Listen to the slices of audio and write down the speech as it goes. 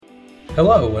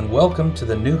Hello and welcome to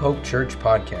the New Hope Church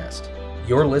podcast.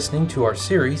 You're listening to our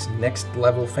series, Next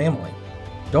Level Family.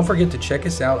 Don't forget to check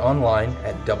us out online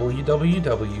at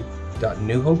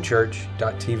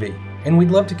www.newhopechurch.tv. And we'd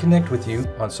love to connect with you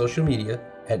on social media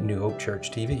at New Hope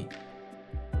Church TV.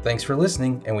 Thanks for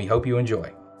listening, and we hope you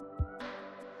enjoy.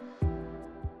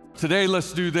 Today,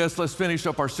 let's do this. Let's finish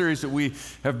up our series that we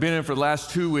have been in for the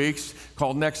last 2 weeks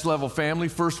called Next Level Family.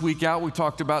 First week out, we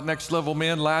talked about next level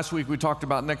men. Last week, we talked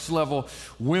about next level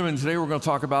women. Today, we're going to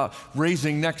talk about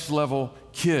raising next level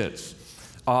kids.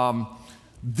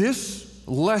 This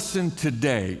lesson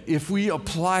today, if we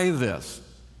apply this,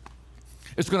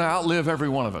 it's going to outlive every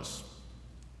one of us.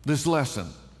 This lesson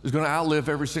is going to outlive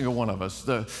every single one of us.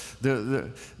 And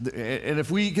if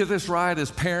we get this right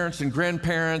as parents and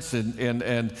grandparents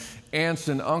and aunts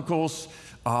and uncles,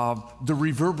 the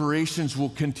reverberations will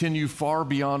continue far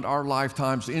beyond our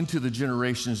lifetimes into the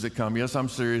generations that come. Yes, I'm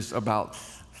serious about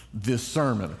this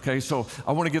sermon, okay? So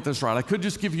I want to get this right. I could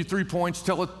just give you 3 points,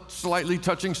 tell a slightly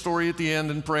touching story at the end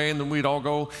and pray, and then we'd all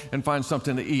go and find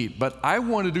something to eat. But I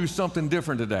want to do something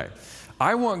different today.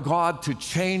 I want God to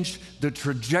change the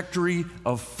trajectory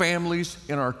of families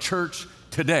in our church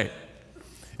today.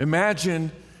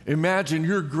 Imagine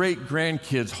your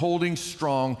great-grandkids holding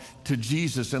strong to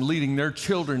Jesus and leading their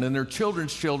children and their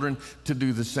children's children to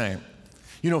do the same.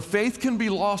 You know, faith can be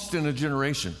lost in a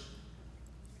generation,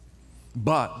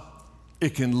 but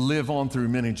it can live on through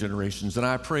many generations. And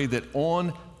I pray that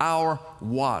on our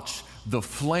watch, the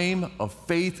flame of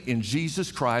faith in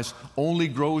Jesus Christ only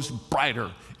grows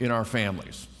brighter in our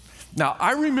families. Now,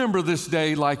 I remember this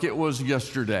day like it was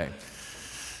yesterday.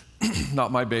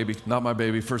 Not my baby,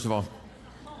 first of all.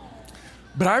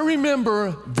 But I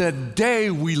remember the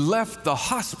day we left the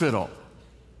hospital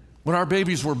when our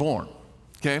babies were born,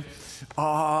 okay?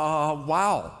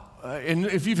 Wow. And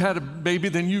if you've had a baby,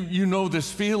 then you know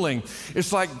this feeling.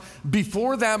 It's like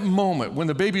before that moment when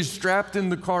the baby's strapped in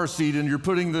the car seat and you're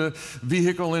putting the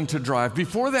vehicle into drive,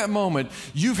 before that moment,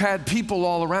 you've had people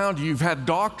all around you. You've had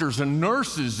doctors and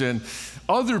nurses and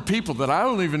other people that I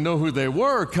don't even know who they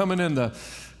were coming in the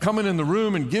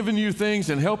room and giving you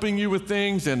things and helping you with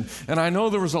things. And I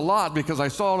know there was a lot because I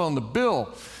saw it on the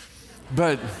bill.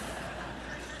 But...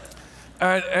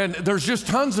 And there's just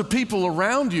tons of people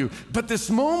around you. But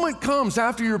this moment comes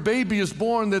after your baby is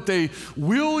born that they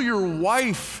wheel your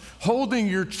wife holding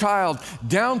your child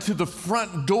down to the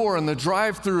front door in the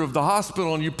drive-thru of the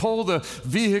hospital, and you pull the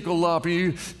vehicle up and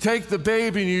you take the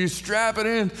baby and you strap it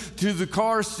in to the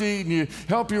car seat and you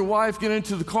help your wife get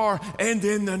into the car, and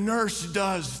then the nurse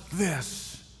does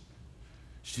this.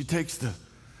 She takes the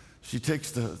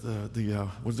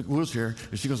wheelchair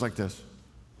and she goes like this.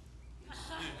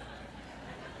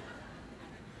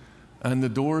 And the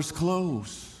doors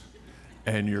close,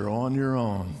 and you're on your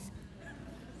own.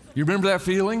 You remember that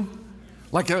feeling?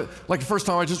 Like the first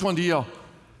time I just wanted to yell,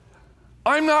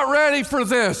 I'm not ready for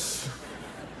this.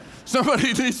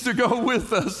 Somebody needs to go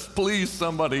with us. Please,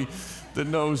 somebody that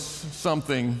knows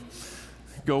something,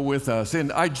 go with us.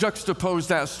 And I juxtaposed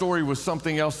that story with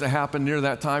something else that happened near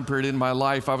that time period in my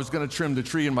life. I was going to trim the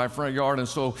tree in my front yard, and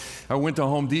so I went to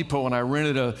Home Depot and I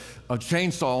rented a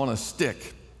chainsaw on a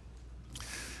stick.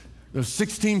 A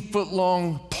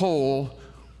 16-foot-long pole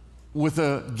with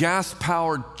a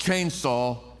gas-powered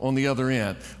chainsaw on the other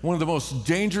end. One of the most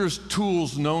dangerous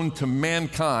tools known to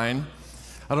mankind.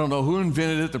 I don't know who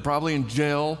invented it. They're probably in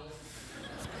jail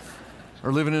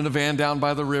or living in a van down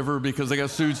by the river because they got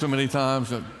sued so many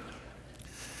times.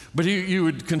 But you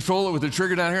would control it with the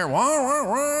trigger down here,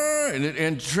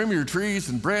 and trim your trees,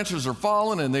 and branches are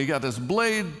falling, and they got this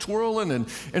blade twirling.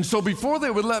 And so before they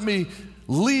would let me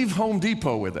leave Home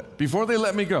Depot with it, before they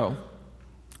let me go,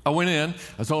 I went in,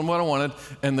 I told them what I wanted,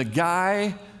 and the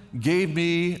guy gave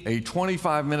me a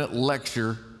 25-minute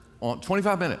lecture,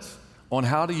 25 minutes, on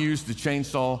how to use the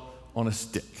chainsaw on a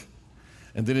stick.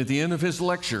 And then at the end of his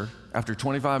lecture, after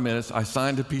 25 minutes, I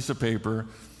signed a piece of paper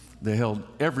that held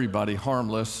everybody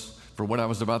harmless for what I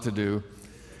was about to do,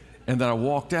 and then I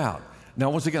walked out. Now,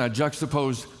 once again, I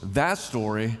juxtaposed that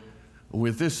story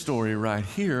with this story right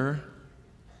here,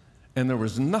 and there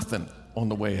was nothing on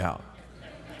the way out.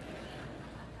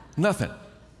 Nothing.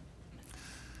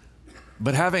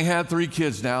 But having had 3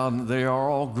 kids now, and they are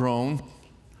all grown,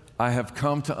 I have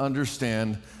come to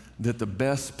understand that the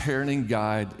best parenting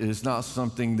guide is not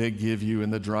something they give you in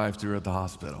the drive-thru at the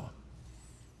hospital.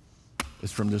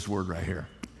 It's from this word right here.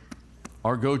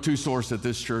 Our go-to source at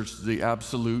this church is the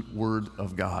absolute Word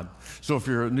of God. So if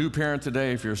you're a new parent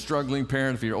today, if you're a struggling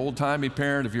parent, if you're an old-timey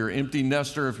parent, if you're an empty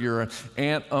nester, if you're an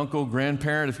aunt, uncle,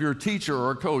 grandparent, if you're a teacher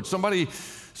or a coach, somebody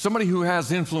somebody who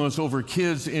has influence over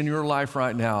kids in your life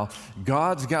right now,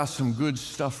 God's got some good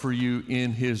stuff for you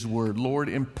in His Word. Lord,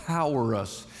 empower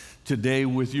us today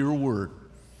with your Word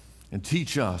and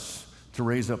teach us to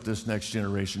raise up this next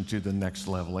generation to the next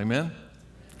level. Amen?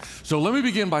 So let me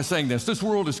begin by saying this. This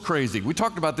world is crazy. We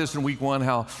talked about this in week 1,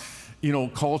 how,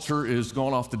 culture is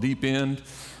going off the deep end,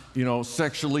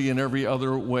 sexually and every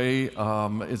other way.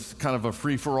 It's kind of a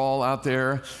free-for-all out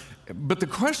there. But the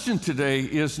question today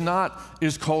is not,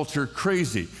 is culture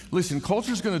crazy? Listen,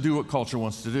 culture is going to do what culture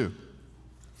wants to do.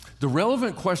 The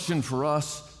relevant question for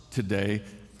us today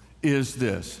is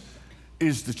this: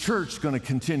 is the church going to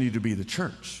continue to be the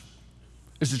church?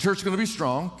 Is the church going to be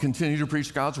strong, continue to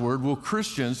preach God's word? Will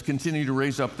Christians continue to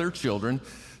raise up their children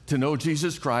to know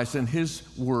Jesus Christ and His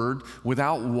word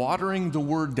without watering the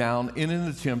word down in an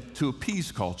attempt to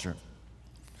appease culture?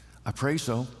 I pray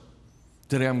so.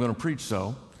 Today I'm going to preach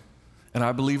so. And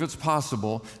I believe it's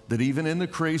possible that even in the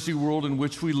crazy world in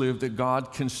which we live, that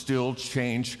God can still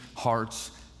change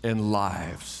hearts and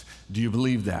lives. Do you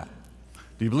believe that?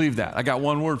 Do you believe that? I got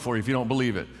one word for you if you don't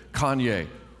believe it: Kanye.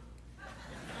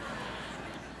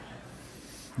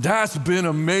 That's been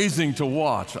amazing to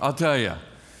watch, I'll tell you.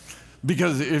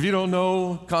 Because if you don't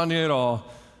know Kanye at all,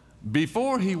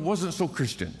 before he wasn't so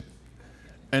Christian.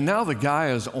 And now the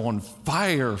guy is on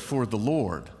fire for the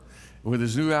Lord. With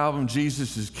his new album,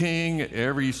 Jesus is King,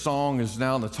 every song is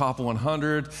now in the top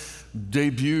 100,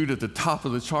 debuted at the top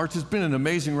of the charts. It's been an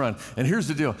amazing run. And here's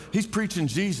the deal: he's preaching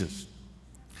Jesus.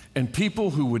 And people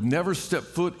who would never step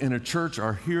foot in a church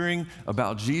are hearing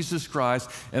about Jesus Christ.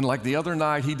 And like the other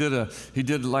night, he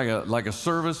did like a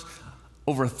service.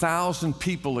 Over 1,000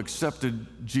 people accepted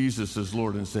Jesus as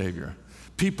Lord and Savior.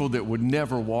 People that would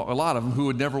never walk, a lot of them who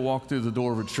would never walk through the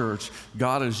door of a church.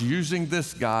 God is using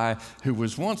this guy who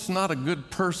was once not a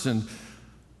good person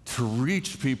to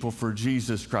reach people for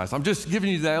Jesus Christ. I'm just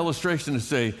giving you that illustration to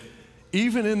say,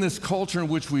 even in this culture in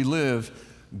which we live,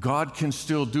 God can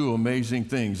still do amazing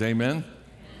things. Amen?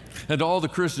 And all the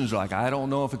Christians are like, I don't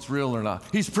know if it's real or not.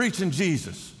 He's preaching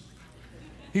Jesus.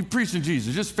 He's preaching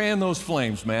Jesus. Just fan those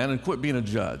flames, man, and quit being a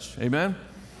judge. Amen?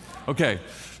 Okay,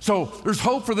 so there's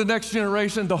hope for the next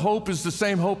generation. The hope is the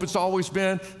same hope it's always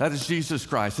been. That is Jesus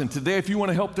Christ. And today, if you want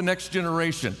to help the next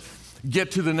generation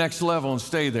get to the next level and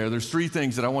stay there, there's 3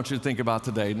 things that I want you to think about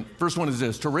today. First one is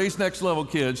this: to raise next level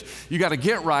kids, you got to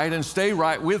get right and stay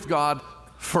right with God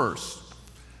first.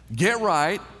 Get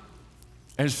right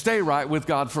and stay right with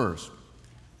God first.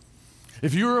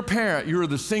 If you're a parent, you're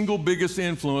the single biggest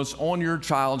influence on your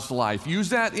child's life. Use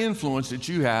that influence that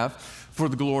you have for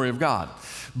the glory of God.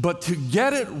 But to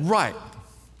get it right,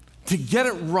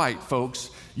 folks,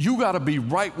 you got to be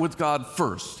right with God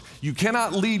first. You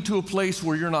cannot lead to a place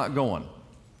where you're not going.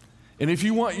 And if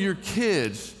you want your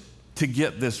kids to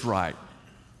get this right,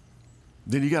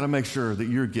 then you got to make sure that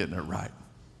you're getting it right,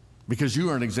 because you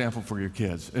are an example for your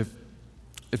kids.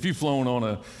 If you've flown on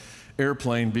an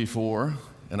airplane before,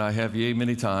 and I have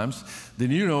many times,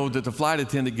 then you know that the flight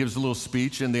attendant gives a little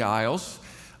speech in the aisles,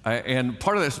 and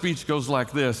part of that speech goes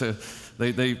like this.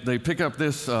 They pick up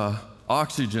this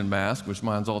oxygen mask, which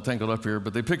mine's all tangled up here,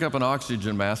 but they pick up an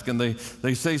oxygen mask and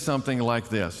they say something like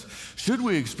this: should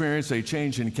we experience a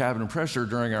change in cabin pressure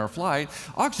during our flight,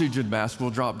 oxygen mask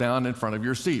will drop down in front of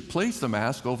your seat. Place the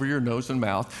mask over your nose and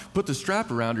mouth, put the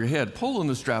strap around your head, pull on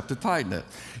the strap to tighten it.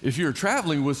 If you're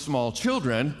traveling with small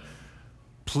children,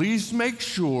 please make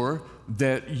sure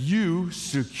that you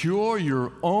secure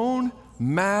your own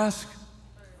mask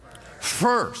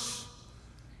first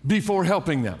before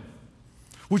helping them.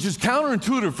 Which is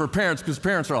counterintuitive for parents, because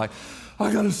parents are like,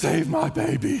 I gotta save my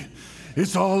baby.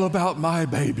 It's all about my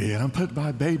baby, and I'm putting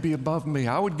my baby above me.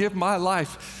 I would give my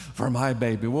life for my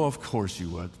baby. Well, of course you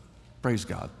would. Praise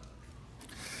God.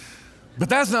 But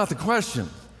that's not the question.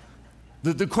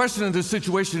 The question in this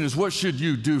situation is, what should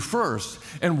you do first?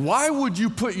 And why would you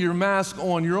put your mask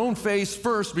on your own face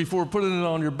first before putting it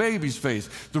on your baby's face?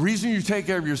 The reason you take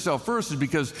care of yourself first is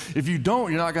because if you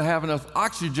don't, you're not going to have enough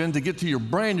oxygen to get to your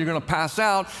brain. You're going to pass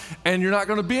out, and you're not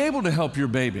going to be able to help your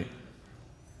baby.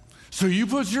 So you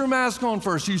put your mask on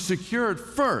first. You secure it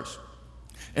first.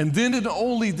 And then and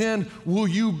only then will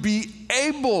you be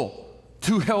able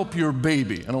to help your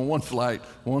baby. And on one flight,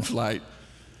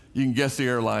 you can guess the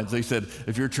airlines. They said,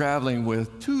 if you're traveling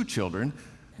with 2 children,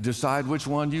 decide which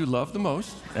one you love the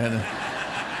most. And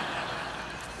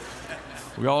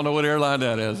we all know what airline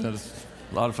that is. And it's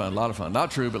a lot of fun.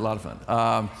 Not true, but a lot of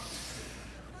fun.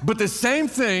 But the same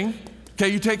thing, okay,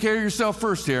 you take care of yourself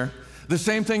first here. The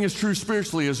same thing is true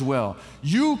spiritually as well.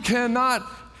 You cannot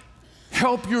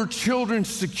help your children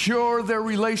secure their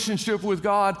relationship with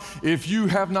God if you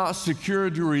have not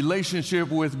secured your relationship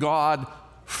with God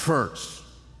first.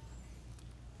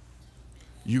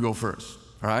 You go first,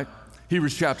 all right?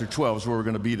 Hebrews chapter 12 is where we're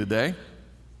going to be today.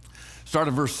 Start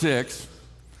at verse 6.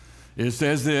 It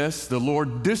says this, the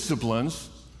Lord disciplines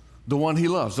the one he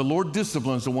loves. The Lord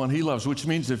disciplines the one he loves, which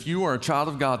means if you are a child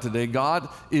of God today, God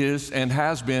is and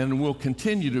has been and will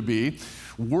continue to be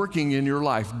working in your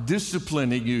life,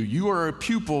 disciplining you. You are a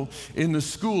pupil in the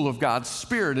school of God's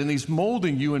Spirit, and he's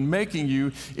molding you and making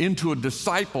you into a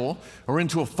disciple or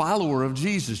into a follower of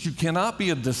Jesus. You cannot be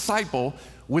a disciple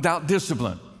without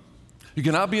discipline. You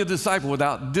cannot be a disciple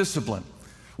without discipline.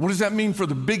 What does that mean for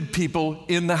the big people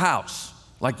in the house?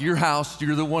 Like your house,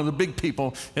 you're one of the big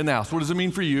people in the house. What does it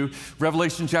mean for you?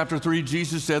 Revelation chapter 3,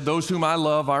 Jesus said, those whom I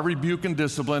love, I rebuke and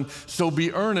discipline. So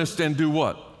be earnest and do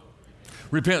what?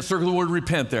 Repent. Circle the word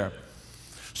repent there.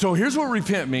 So here's what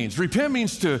repent means. Repent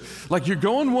means to, like you're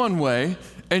going one way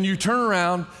and you turn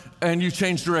around and you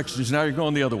change directions. Now you're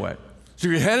going the other way. So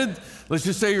you're headed, let's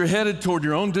just say you're headed toward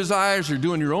your own desires, you're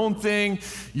doing your own thing,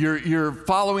 you're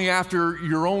following after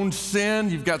your own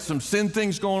sin, you've got some sin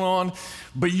things going on,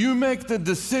 but you make the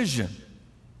decision,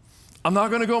 I'm not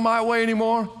gonna go my way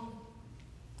anymore,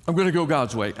 I'm gonna go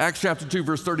God's way. Acts chapter 2,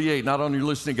 verse 38, not on your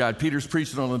listening guide, Peter's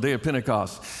preaching on the day of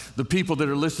Pentecost. The people that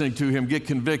are listening to him get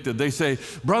convicted. They say,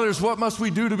 brothers, what must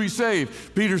we do to be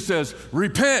saved? Peter says,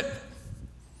 repent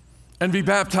and be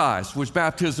baptized, which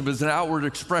baptism is an outward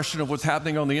expression of what's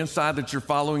happening on the inside that you're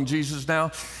following Jesus now.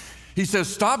 He says,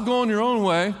 stop going your own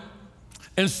way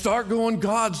and start going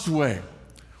God's way.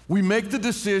 We make the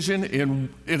decision,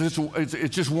 and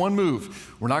it's just one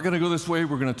move. We're not going to go this way.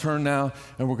 We're going to turn now,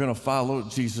 and we're going to follow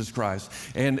Jesus Christ.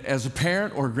 And as a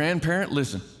parent or grandparent,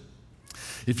 listen,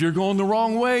 if you're going the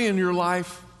wrong way in your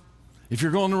life, if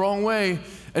you're going the wrong way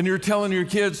and you're telling your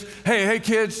kids, hey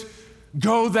kids,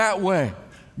 go that way.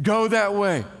 Go that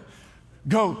way.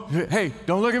 Go. Hey,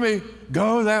 don't look at me.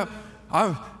 Go that.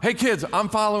 Hey, kids, I'm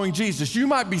following Jesus. You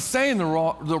might be saying the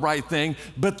right thing,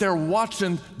 but they're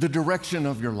watching the direction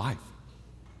of your life.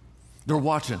 They're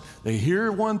watching. They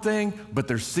hear one thing, but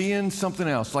they're seeing something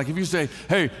else. Like if you say,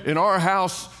 hey, in our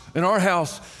house,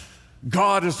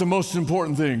 God is the most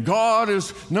important thing. God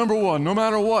is number one, no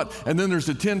matter what. And then there's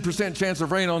a 10% chance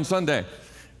of rain on Sunday.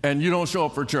 And you don't show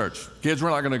up for church. Kids, we're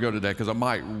not going to go today because it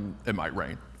might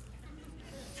rain.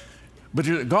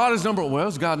 But God is number one. Well,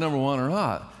 is God number one or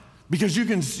not? Because you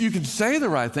can say the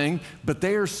right thing, but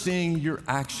they are seeing your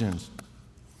actions.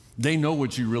 They know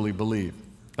what you really believe.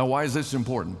 Now, why is this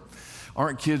important?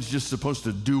 Aren't kids just supposed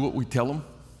to do what we tell them?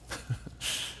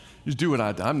 Just do what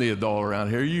I'm the adult around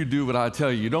here. You do what I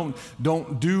tell you.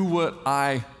 Don't do what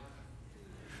I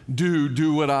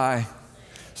do what I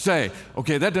say.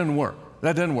 Okay, that doesn't work.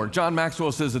 That doesn't work. John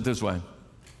Maxwell says it this way.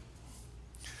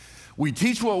 We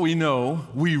teach what we know,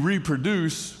 we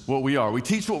reproduce what we are. We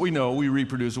teach what we know, we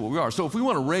reproduce what we are. So if we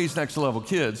want to raise next level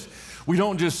kids, we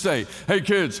don't just say, hey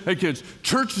kids,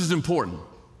 church is important.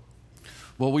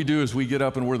 What we do is we get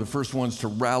up and we're the first ones to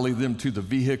rally them to the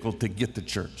vehicle to get to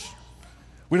church.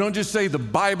 We don't just say the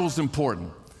Bible's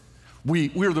important.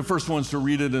 We're the first ones to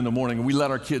read it in the morning, and we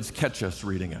let our kids catch us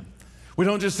reading it. We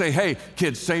don't just say, hey,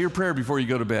 kids, say your prayer before you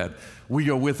go to bed. We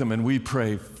go with them and we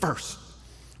pray first.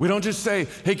 We don't just say,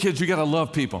 hey, kids, you got to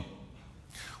love people.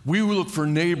 We look for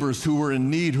neighbors who are in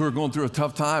need, who are going through a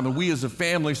tough time, and we as a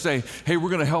family say, hey, we're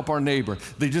going to help our neighbor.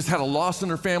 They just had a loss in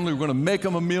their family. We're going to make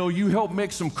them a meal. You help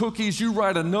make some cookies. You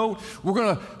write a note. We're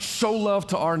going to show love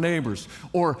to our neighbors.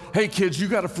 Or, hey, kids, you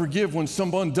got to forgive when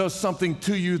someone does something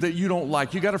to you that you don't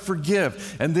like. You got to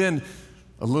forgive. And then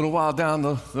a little while down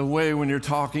the way when you're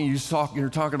talking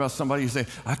about somebody, you say,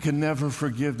 I could never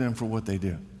forgive them for what they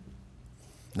do.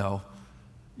 No,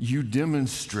 you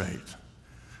demonstrate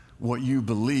what you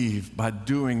believe by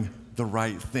doing the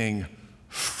right thing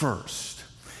first.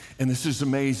 And this is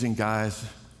amazing, guys,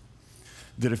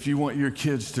 that if you want your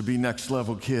kids to be next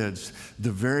level kids,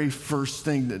 the very first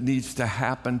thing that needs to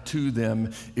happen to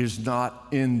them is not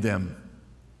in them.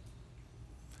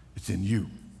 It's in you.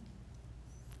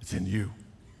 It's in you.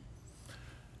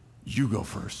 You go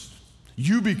first.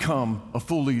 You become a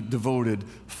fully devoted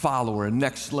follower, a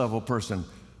next level person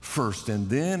first, and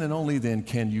then and only then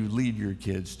can you lead your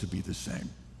kids to be the same.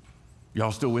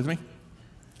 Y'all still with me?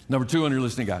 Number 2 on your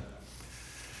listening guide.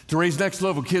 To raise next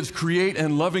level kids, create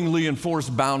and lovingly enforce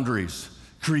boundaries.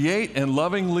 Create and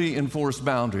lovingly enforce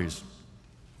boundaries.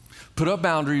 Put up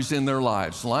boundaries in their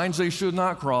lives, lines they should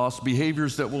not cross,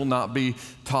 behaviors that will not be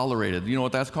tolerated. You know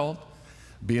what that's called?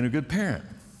 Being a good parent.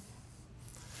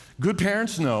 Good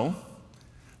parents know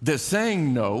that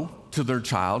saying no to their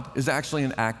child is actually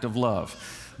an act of love.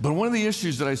 But one of the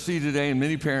issues that I see today in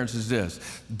many parents is this.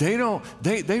 They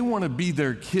want to be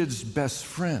their kid's best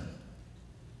friend.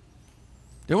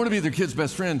 They want to be their kid's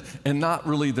best friend and not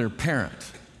really their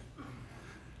parent.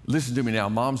 Listen to me now,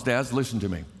 moms, dads, listen to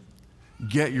me.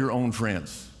 Get your own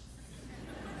friends.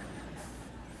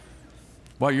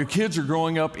 While your kids are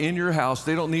growing up in your house,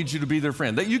 they don't need you to be their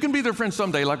friend. You can be their friend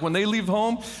someday. Like when they leave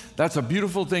home, that's a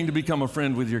beautiful thing to become a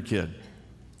friend with your kid.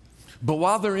 But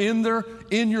while they're in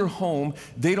your home,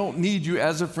 they don't need you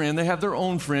as a friend. They have their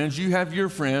own friends. You have your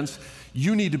friends.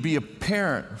 You need to be a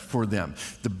parent for them.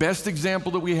 The best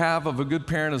example that we have of a good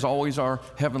parent is always our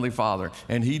Heavenly Father,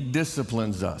 and He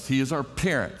disciplines us. He is our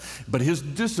parent, but His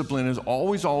discipline is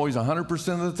always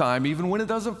 100% of the time, even when it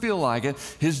doesn't feel like it.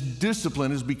 His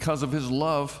discipline is because of His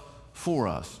love for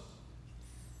us.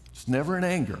 It's never in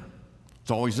anger.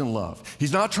 It's always in love.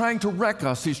 He's not trying to wreck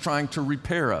us. He's trying to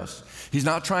repair us. He's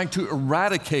not trying to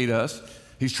eradicate us.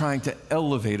 He's trying to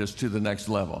elevate us to the next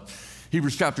level.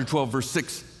 Hebrews chapter 12, verse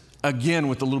 6, again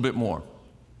with a little bit more.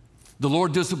 The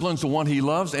Lord disciplines the one He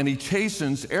loves, and He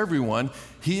chastens everyone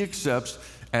He accepts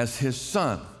as His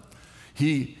son.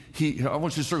 I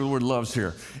want you to circle the word loves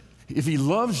here. If He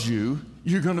loves you,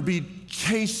 you're going to be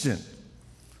chastened.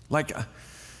 Like,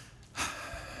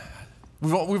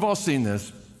 we've all seen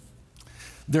this.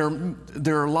 There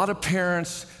are a lot of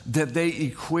parents that they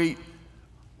equate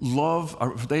love,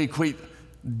 or they equate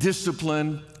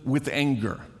discipline with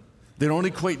anger. They don't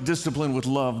equate discipline with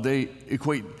love. They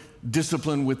equate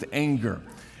discipline with anger.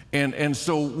 And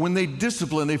so when they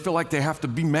discipline, they feel like they have to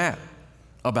be mad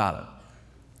about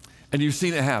it. And you've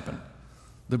seen it happen.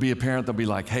 There'll be a parent that'll be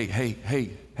like, hey,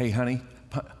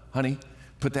 honey,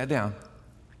 put that down.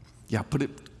 Yeah, put it,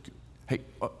 hey.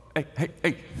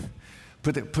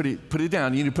 Put it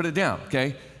down. You need to put it down,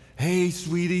 okay? Hey,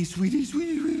 sweetie.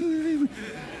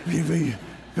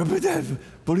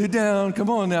 Put it down. Come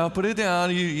on now, put it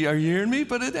down. Are you hearing me?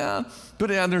 Put it down.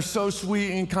 Put it down. They're so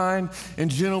sweet and kind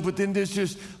and gentle, but then there's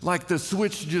just like the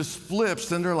switch just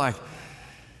flips, and they're like,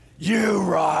 you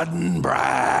rotten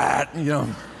brat,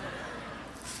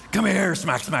 Come here,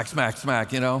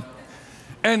 smack,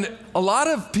 And a lot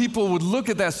of people would look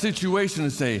at that situation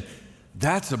and say,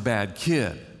 that's a bad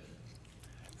kid.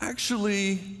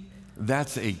 Actually,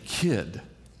 that's a kid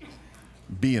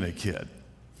being a kid.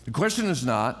 The question is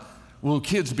not, will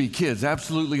kids be kids?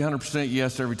 Absolutely 100%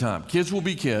 yes every time. Kids will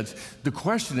be kids. The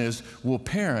question is, will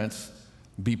parents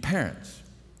be parents?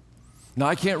 Now,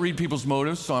 I can't read people's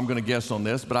motives, so I'm going to guess on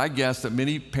this, but I guess that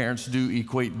many parents do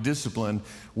equate discipline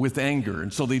with anger,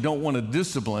 and so they don't want to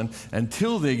discipline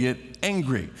until they get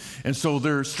angry. And so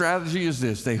their strategy is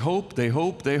this: they hope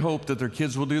that their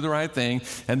kids will do the right thing,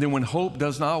 and then when hope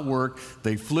does not work,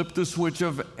 they flip the switch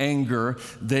of anger,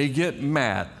 they get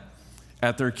mad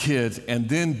at their kids, and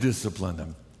then discipline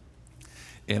them.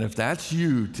 And if that's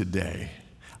you today,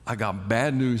 I got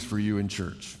bad news for you in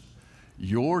church.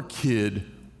 Your kid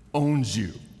owns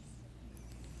you.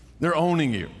 They're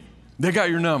owning you. They got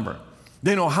your number.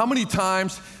 They know how many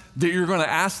times that you're going to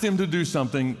ask them to do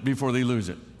something before they lose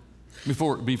it,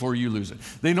 before you lose it.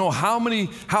 They know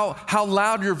how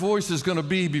loud your voice is going to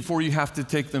be before you have to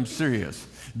take them serious.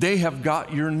 They have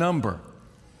got your number.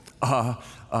 I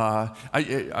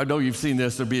know you've seen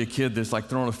this. There'll be a kid that's like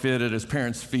throwing a fit at his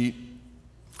parents' feet,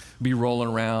 be rolling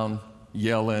around,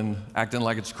 yelling, acting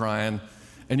like it's crying,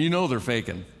 and you know they're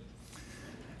faking.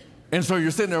 And so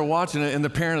you're sitting there watching it, and the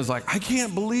parent is like, I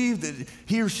can't believe that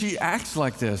he or she acts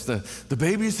like this. The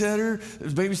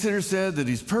babysitter said that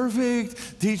he's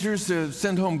perfect. Teachers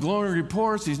send home glowing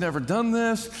reports. He's never done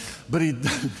this, but he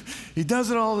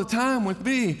does it all the time with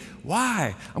me.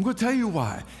 Why? I'm going to tell you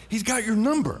why. He's got your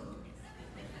number.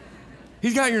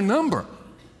 He's got your number.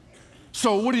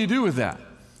 So what do you do with that?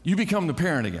 You become the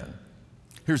parent again.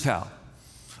 Here's how.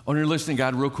 On your listening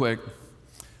guide, real quick,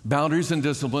 boundaries and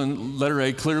discipline, letter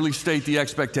A, clearly state the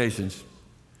expectations.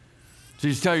 So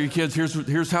you just tell your kids,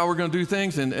 here's how we're going to do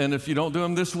things, and if you don't do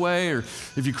them this way, or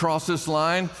if you cross this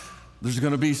line, there's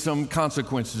going to be some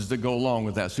consequences that go along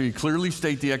with that. So you clearly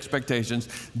state the expectations.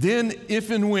 Then, if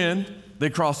and when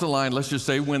they cross the line, let's just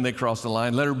say when they cross the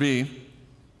line, letter B,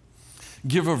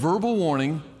 give a verbal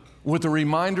warning with a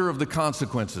reminder of the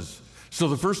consequences. So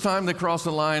the first time they cross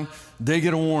the line, they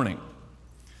get a warning.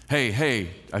 Hey,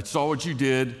 I saw what you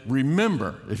did.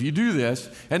 Remember, if you do this,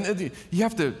 and you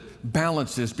have to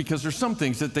balance this because there's some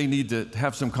things that they need to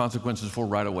have some consequences for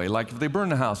right away. Like if they burn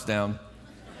the house down,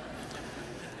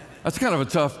 that's kind of a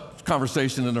tough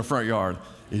conversation in the front yard.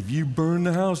 If you burn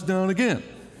the house down again,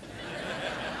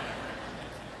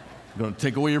 I'm going to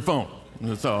take away your phone.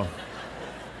 So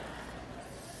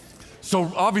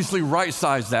obviously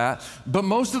right-size that, but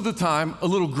most of the time, a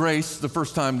little grace the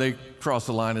first time they cross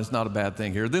the line is not a bad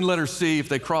thing here. Then letter C, if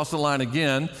they cross the line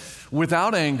again,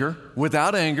 without anger,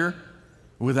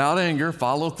 Without anger,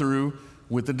 follow through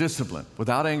with the discipline.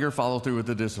 Without anger, follow through with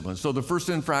the discipline. So the first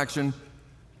infraction,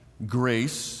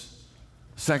 grace.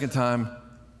 Second time,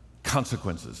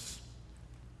 consequences.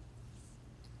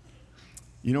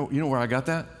 You know where I got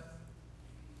that?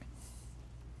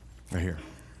 Right here.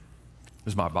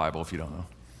 This is my Bible, if you don't know.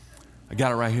 I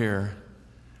got it right here.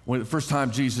 When the first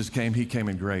time Jesus came, he came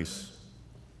in grace.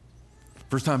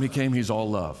 First time he came, he's all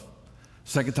love.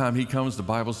 Second time he comes, the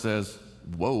Bible says,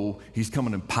 whoa, he's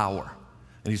coming in power.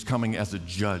 And he's coming as a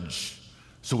judge.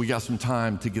 So we got some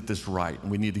time to get this right,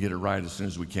 and we need to get it right as soon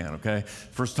as we can, okay?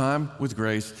 First time with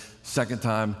grace, second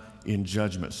time in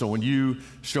judgment. So when you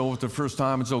show up the first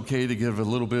time, it's okay to give a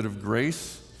little bit of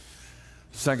grace.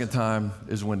 Second time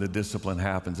is when the discipline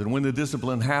happens. And when the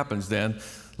discipline happens, then,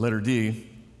 letter D,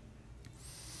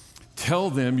 tell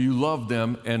them you love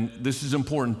them, and this is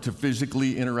important, to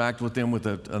physically interact with them with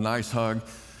a nice hug.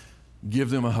 Give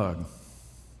them a hug.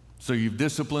 So you've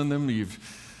disciplined them, you've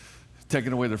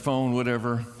taken away their phone,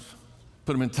 whatever,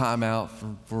 put them in timeout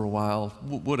for a while,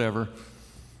 whatever.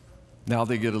 Now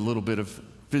they get a little bit of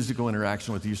physical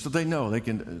interaction with you, so they know, they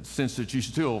can sense that you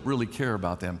still really care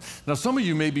about them. Now, some of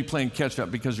you may be playing catch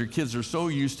up because your kids are so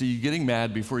used to you getting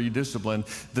mad before you discipline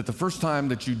that the first time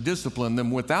that you discipline them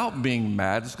without being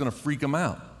mad, it's going to freak them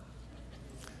out.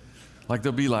 Like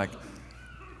they'll be like,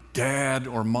 Dad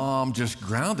or Mom just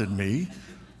grounded me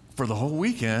for the whole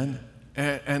weekend,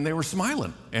 and they were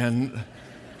smiling, and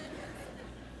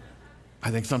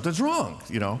I think something's wrong,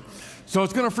 you know. So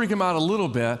it's going to freak them out a little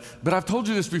bit, but I've told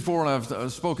you this before when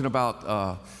I've spoken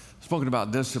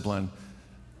about discipline.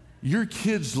 Your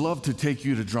kids love to take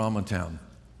you to Drama Town.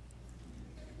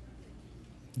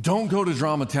 Don't go to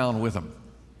Drama Town with them.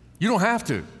 You don't have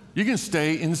to. You can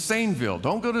stay in Saneville.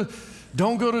 Don't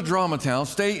go to Drama Town.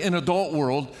 Stay in adult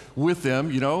world with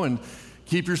them, you know, and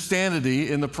keep your sanity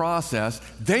in the process.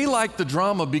 They like the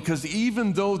drama because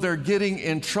even though they're getting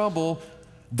in trouble,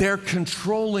 they're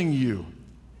controlling you.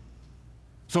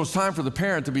 So it's time for the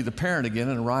parent to be the parent again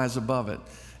and rise above it.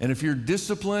 And if your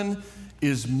discipline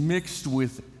is mixed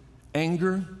with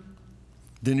anger,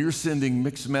 then you're sending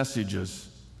mixed messages.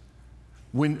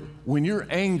 When your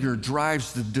anger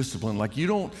drives the discipline, like you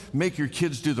don't make your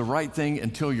kids do the right thing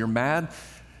until you're mad,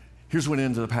 here's what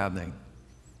ends up happening.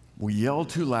 We yell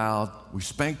too loud, we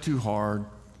spank too hard,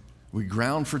 we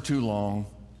ground for too long,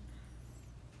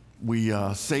 we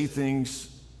say things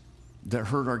that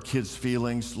hurt our kids'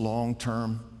 feelings long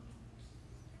term.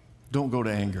 Don't go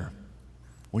to anger.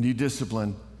 When you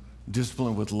discipline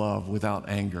with love without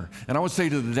anger. And I would say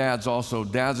to the dads also,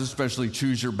 dads especially,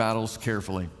 choose your battles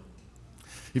carefully.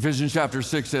 Ephesians chapter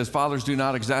 6 says, fathers, do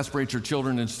not exasperate your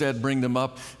children, instead bring them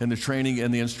up in the training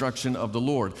and the instruction of the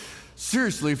Lord.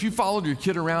 Seriously, if you followed your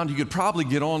kid around, you could probably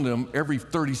get on them every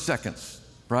 30 seconds,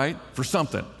 right? For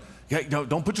something. Okay,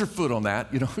 don't put your foot on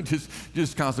that, you know,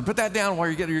 just constantly. Put that down while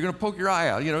you're going to poke your eye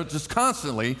out, you know, just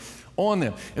constantly on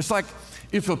them. It's like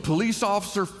if a police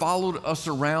officer followed us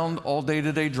around all day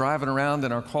today, driving around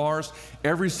in our cars,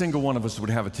 every single one of us would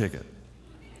have a ticket.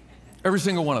 Every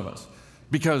single one of us.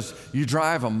 Because you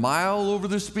drive a mile over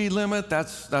the speed limit,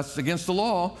 that's against the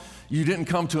law. You didn't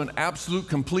come to an absolute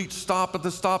complete stop at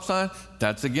the stop sign,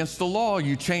 that's against the law.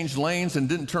 You changed lanes and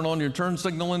didn't turn on your turn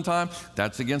signal in time,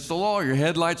 that's against the law. Your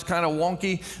headlight's kind of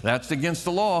wonky, that's against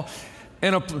the law.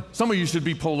 And some of you should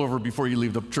be pulled over before you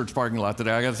leave the church parking lot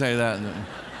today, I gotta say that.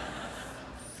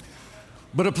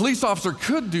 But a police officer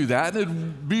could do that, and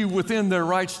it'd be within their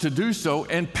rights to do so,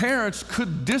 and parents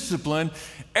could discipline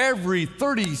every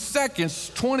 30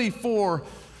 seconds, 24/7,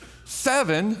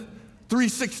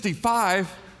 365,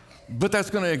 but that's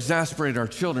going to exasperate our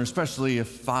children, especially if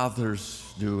fathers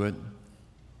do it.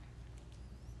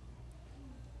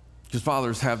 Because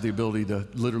fathers have the ability to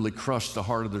literally crush the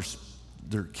heart of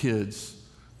their kids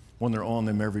when they're on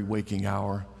them every waking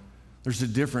hour. There's a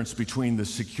difference between the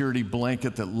security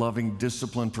blanket that loving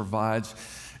discipline provides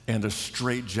and a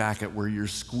straitjacket where you're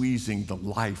squeezing the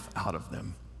life out of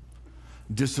them.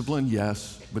 Discipline,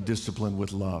 yes, but discipline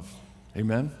with love.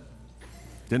 Amen?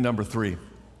 Then number 3.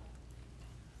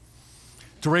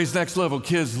 To raise next level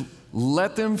kids,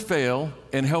 let them fail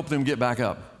and help them get back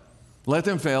up. Let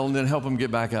them fail and then help them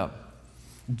get back up.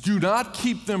 Do not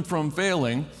keep them from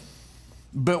failing,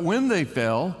 but when they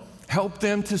fail, help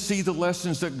them to see the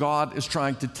lessons that God is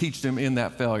trying to teach them in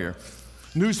that failure.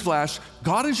 Newsflash,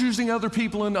 God is using other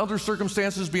people in other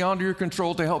circumstances beyond your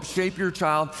control to help shape your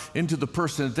child into the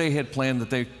person that they had planned that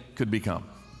they could become.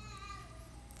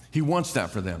 He wants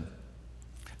that for them.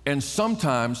 And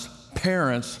sometimes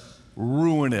parents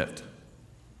ruin it.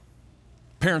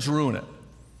 Parents ruin it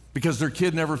because their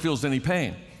kid never feels any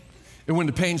pain. And when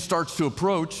the pain starts to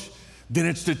approach, then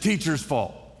it's the teacher's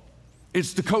fault.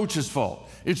 It's the coach's fault.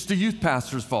 It's the youth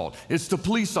pastor's fault. It's the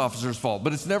police officer's fault,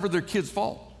 but it's never their kid's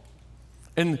fault.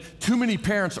 And too many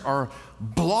parents are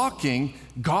blocking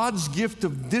God's gift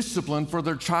of discipline for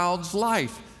their child's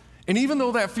life. And even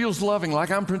though that feels loving,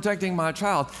 like I'm protecting my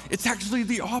child, it's actually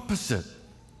the opposite.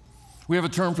 We have a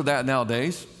term for that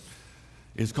nowadays.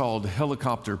 It's called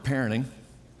helicopter parenting.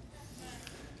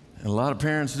 And a lot of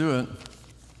parents do it,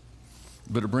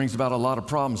 but it brings about a lot of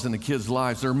problems in the kids'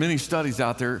 lives. There are many studies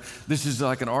out there. This is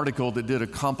like an article that did a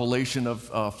compilation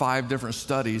of 5 different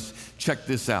studies. Check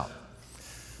this out.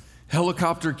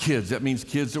 Helicopter kids, that means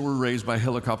kids that were raised by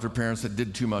helicopter parents that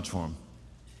did too much for them.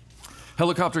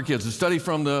 Helicopter kids, a study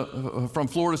from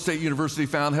Florida State University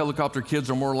found helicopter kids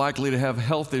are more likely to have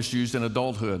health issues in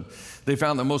adulthood. They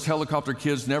found that most helicopter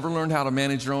kids never learned how to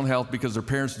manage their own health because their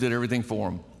parents did everything for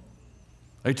them.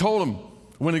 They told them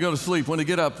when to go to sleep, when to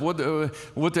get up, when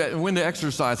to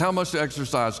exercise, how much to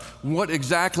exercise, what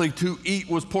exactly to eat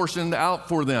was portioned out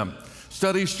for them.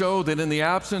 Studies show that in the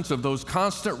absence of those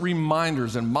constant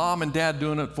reminders and mom and dad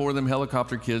doing it for them,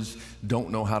 helicopter kids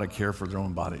don't know how to care for their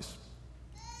own bodies.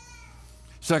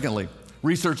 Secondly,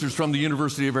 researchers from the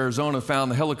University of Arizona found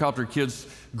the helicopter kids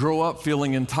grow up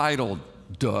feeling entitled.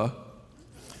 Duh.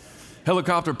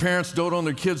 Helicopter parents dote on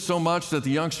their kids so much that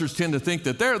the youngsters tend to think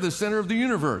that they're the center of the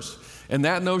universe. And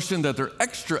that notion that they're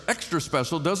extra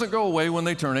special doesn't go away when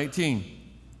they turn 18.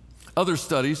 Other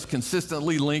studies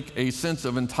consistently link a sense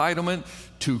of entitlement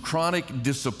to chronic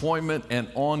disappointment and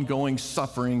ongoing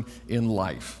suffering in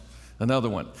life. Another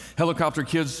one, helicopter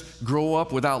kids grow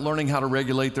up without learning how to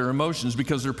regulate their emotions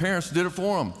because their parents did it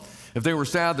for them. If they were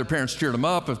sad, their parents cheered them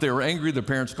up. If they were angry, their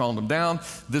parents calmed them down.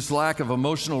 This lack of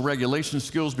emotional regulation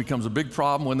skills becomes a big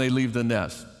problem when they leave the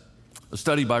nest. A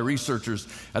study by researchers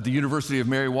at the University of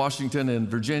Mary Washington in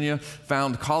Virginia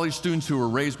found college students who were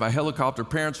raised by helicopter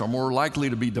parents are more likely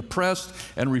to be depressed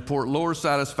and report lower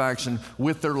satisfaction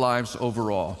with their lives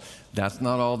overall. That's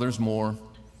not all, there's more.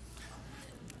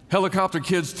 Helicopter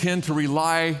kids tend to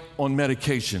rely on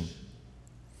medication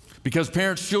because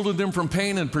parents shielded them from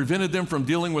pain and prevented them from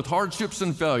dealing with hardships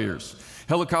and failures.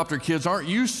 Helicopter kids aren't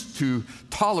used to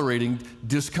tolerating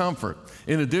discomfort.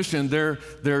 In addition,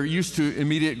 they're used to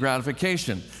immediate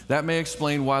gratification. That may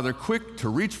explain why they're quick to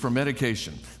reach for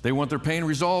medication. They want their pain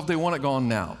resolved, they want it gone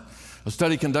now. A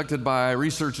study conducted by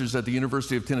researchers at the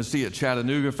University of Tennessee at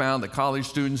Chattanooga found that college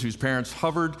students whose parents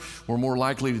hovered were more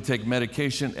likely to take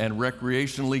medication and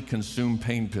recreationally consume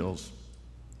pain pills.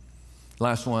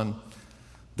 Last one,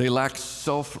 they lack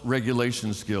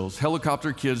self-regulation skills.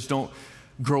 Helicopter kids don't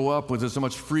grow up with as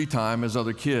much free time as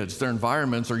other kids. Their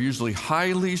environments are usually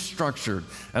highly structured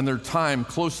and their time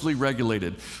closely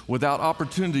regulated. Without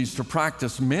opportunities to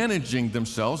practice managing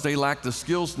themselves, they lack the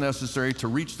skills necessary to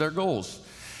reach their goals.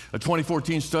 A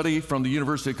 2014 study from the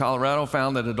University of Colorado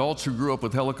found that adults who grew up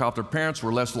with helicopter parents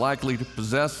were less likely to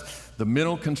possess the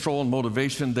mental control and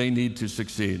motivation they need to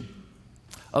succeed.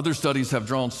 Other studies have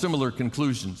drawn similar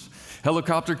conclusions.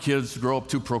 Helicopter kids grow up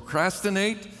to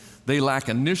procrastinate. They lack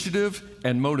initiative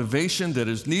and motivation that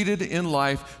is needed in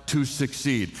life to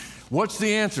succeed. What's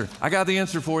the answer? I got the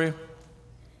answer for you.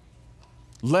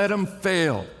 Let them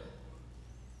fail.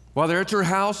 While they're at your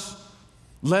house,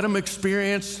 let them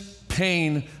experience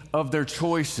pain of their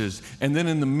choices. And then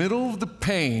in the middle of the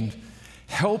pain,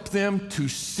 help them to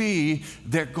see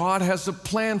that God has a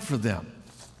plan for them.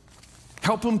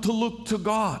 Help them to look to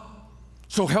God.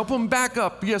 So help them back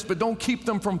up, yes, but don't keep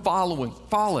them from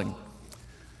falling.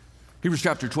 Hebrews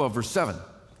chapter 12, verse 7.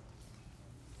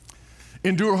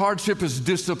 Endure hardship as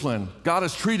discipline. God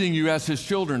is treating you as his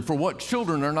children. For what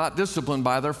children are not disciplined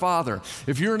by their father?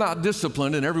 If you're not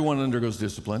disciplined, and everyone undergoes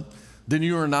discipline, then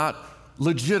you are not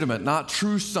legitimate, not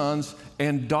true sons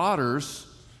and daughters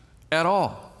at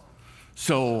all.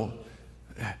 So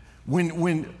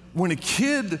when a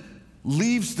kid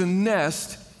leaves the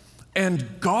nest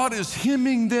and God is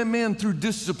hemming them in through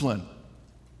discipline,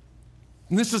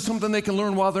 and this is something they can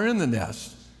learn while they're in the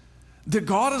nest, that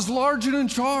God is large and in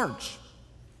charge,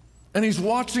 and he's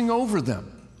watching over them,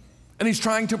 and he's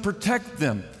trying to protect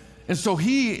them. And so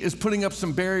he is putting up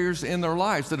some barriers in their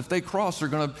lives that if they cross, there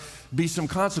are going to be some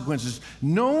consequences.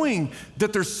 Knowing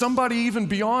that there's somebody even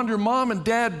beyond your mom and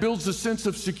dad builds a sense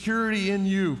of security in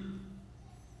you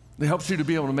that helps you to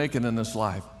be able to make it in this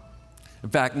life. In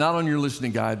fact, not on your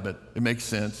listening guide, but it makes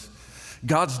sense.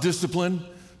 God's discipline,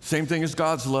 same thing as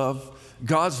God's love.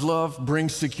 God's love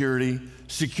brings security.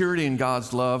 Security in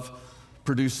God's love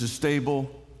produces stable,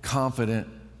 confident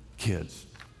kids.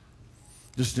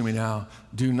 Listen to me now.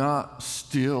 Do not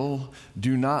steal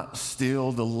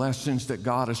the lessons that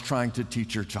God is trying to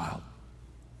teach your child.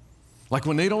 Like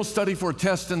when they don't study for a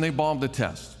test and they bomb the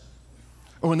test.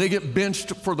 Or when they get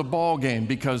benched for the ball game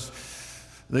because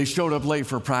they showed up late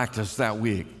for practice that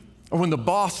week. Or when the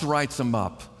boss writes them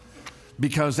up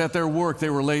because at their work they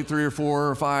were late 3 or 4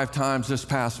 or 5 times this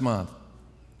past month.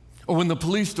 Or when the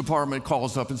police department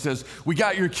calls up and says, we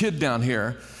got your kid down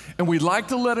here, and we'd like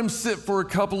to let him sit for a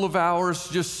couple of hours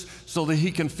just so that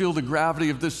he can feel the gravity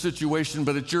of this situation,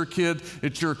 but it's your kid,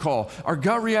 it's your call. Our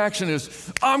gut reaction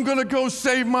is, I'm gonna go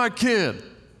save my kid.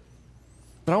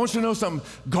 But I want you to know something.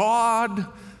 God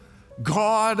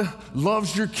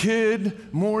loves your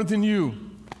kid more than you.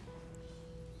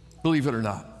 Believe it or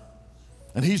not.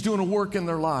 And he's doing a work in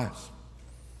their lives.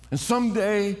 And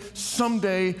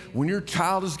someday, when your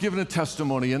child is given a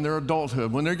testimony in their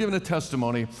adulthood, when they're given a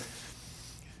testimony,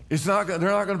 they're not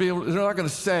going to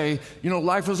say,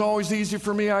 life was always easy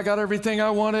for me. I got everything I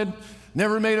wanted,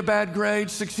 never made a bad grade,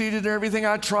 succeeded in everything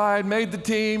I tried, made the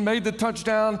team, made the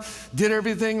touchdown, did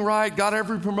everything right, got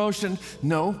every promotion.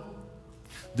 No.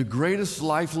 The greatest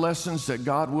life lessons that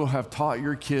God will have taught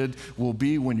your kid will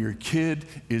be when your kid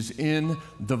is in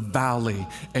the valley.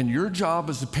 And your job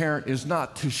as a parent is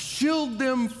not to shield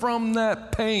them from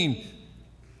that pain.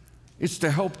 It's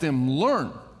to help them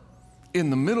learn in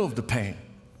the middle of the pain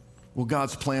what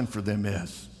God's plan for them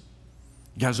is.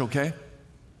 You guys okay?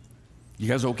 You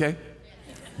guys okay?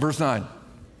 Verse 9.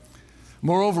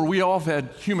 Moreover, we all have had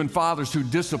human fathers who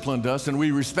disciplined us, and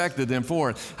we respected them for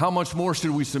it. How much more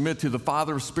should we submit to the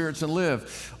Father of spirits and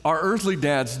live? Our earthly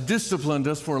dads disciplined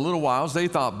us for a little while as they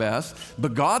thought best,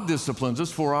 but God disciplines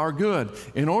us for our good,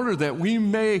 in order that we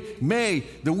may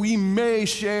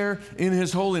share in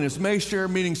His holiness. May share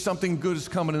meaning something good is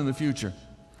coming in the future.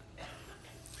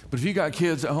 But if you got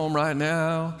kids at home right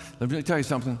now, let me tell you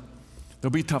something.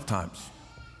 There'll be tough times.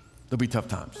 There'll be tough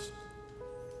times.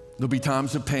 There'll be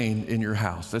times of pain in your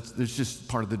house. That's just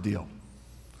part of the deal.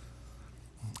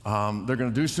 They're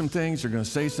going to do some things. They're going to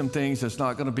say some things. That's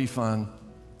not going to be fun.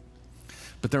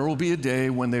 But there will be a day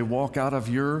when they walk out of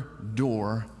your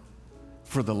door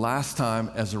for the last time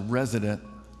as a resident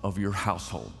of your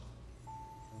household.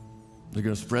 They're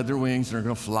going to spread their wings and they're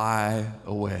going to fly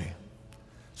away.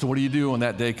 So what do you do when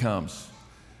that day comes?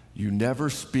 You never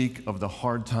speak of the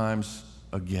hard times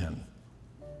again.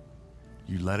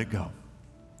 You let it go.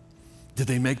 Did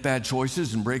they make bad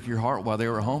choices and break your heart while they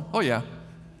were at home? Oh, yeah.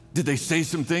 Did they say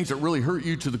some things that really hurt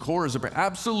you to the core as a parent?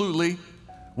 Absolutely.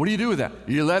 What do you do with that?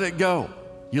 You let it go.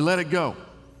 You let it go.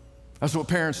 That's what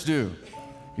parents do.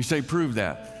 You say, prove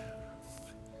that.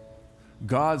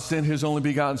 God sent His only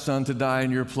begotten Son to die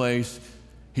in your place.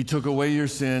 He took away your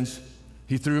sins.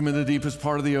 He threw them in the deepest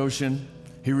part of the ocean.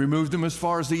 He removed them as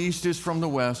far as the east is from the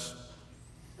west.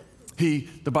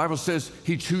 The Bible says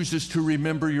He chooses to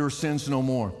remember your sins no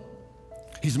more.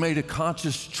 He's made a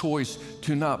conscious choice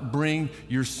to not bring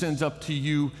your sins up to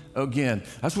you again.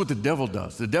 That's what the devil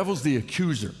does. The devil's the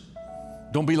accuser.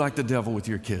 Don't be like the devil with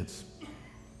your kids.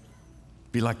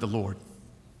 Be like the Lord.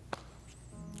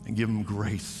 And give them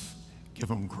grace. Give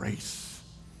them grace.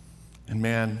 And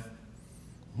man,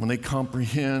 when they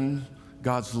comprehend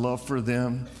God's love for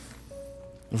them,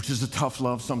 which is a tough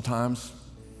love sometimes,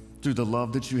 through the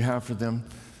love that you have for them,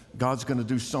 God's going to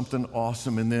do something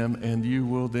awesome in them, and you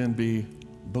will then be,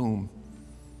 boom,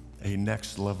 a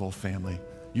next level family.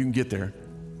 You can get there.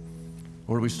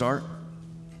 Where do we start?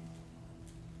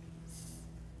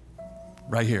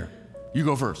 Right here. You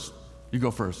go first. You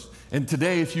go first. And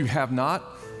today, if you have not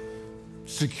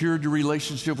secured your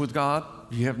relationship with God,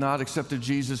 you have not accepted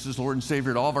Jesus as Lord and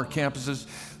Savior at all of our campuses,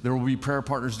 there will be prayer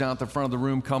partners down at the front of the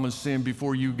room. Come and sing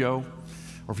before you go.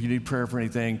 Or if you need prayer for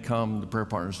anything, come. The prayer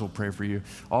partners will pray for you.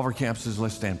 All of our campuses,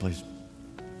 let's stand, please.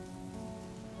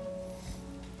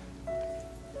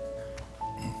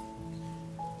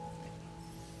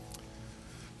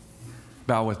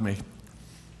 Bow with me.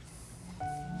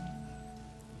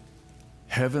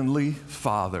 Heavenly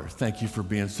Father, thank you for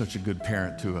being such a good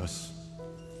parent to us.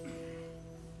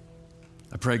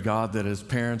 I pray, God, that as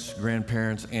parents,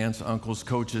 grandparents, aunts, uncles,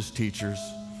 coaches, teachers,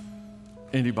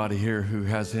 anybody here who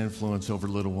has influence over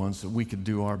little ones, that we could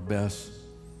do our best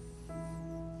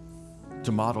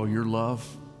to model your love,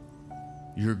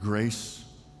 your grace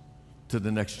to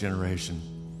the next generation.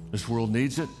 This world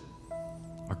needs it.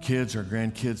 Our kids, our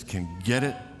grandkids can get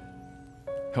it.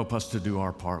 Help us to do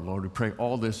our part, Lord. We pray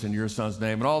all this in your Son's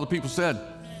name. And all the people said,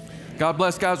 God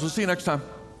bless, guys. We'll see you next time.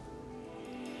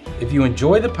 If you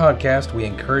enjoy the podcast, we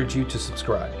encourage you to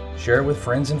subscribe, share it with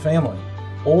friends and family,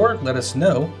 or let us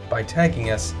know by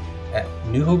tagging us at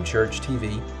New Hope Church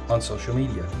TV on social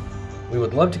media. We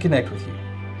would love to connect with you.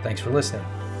 Thanks for listening.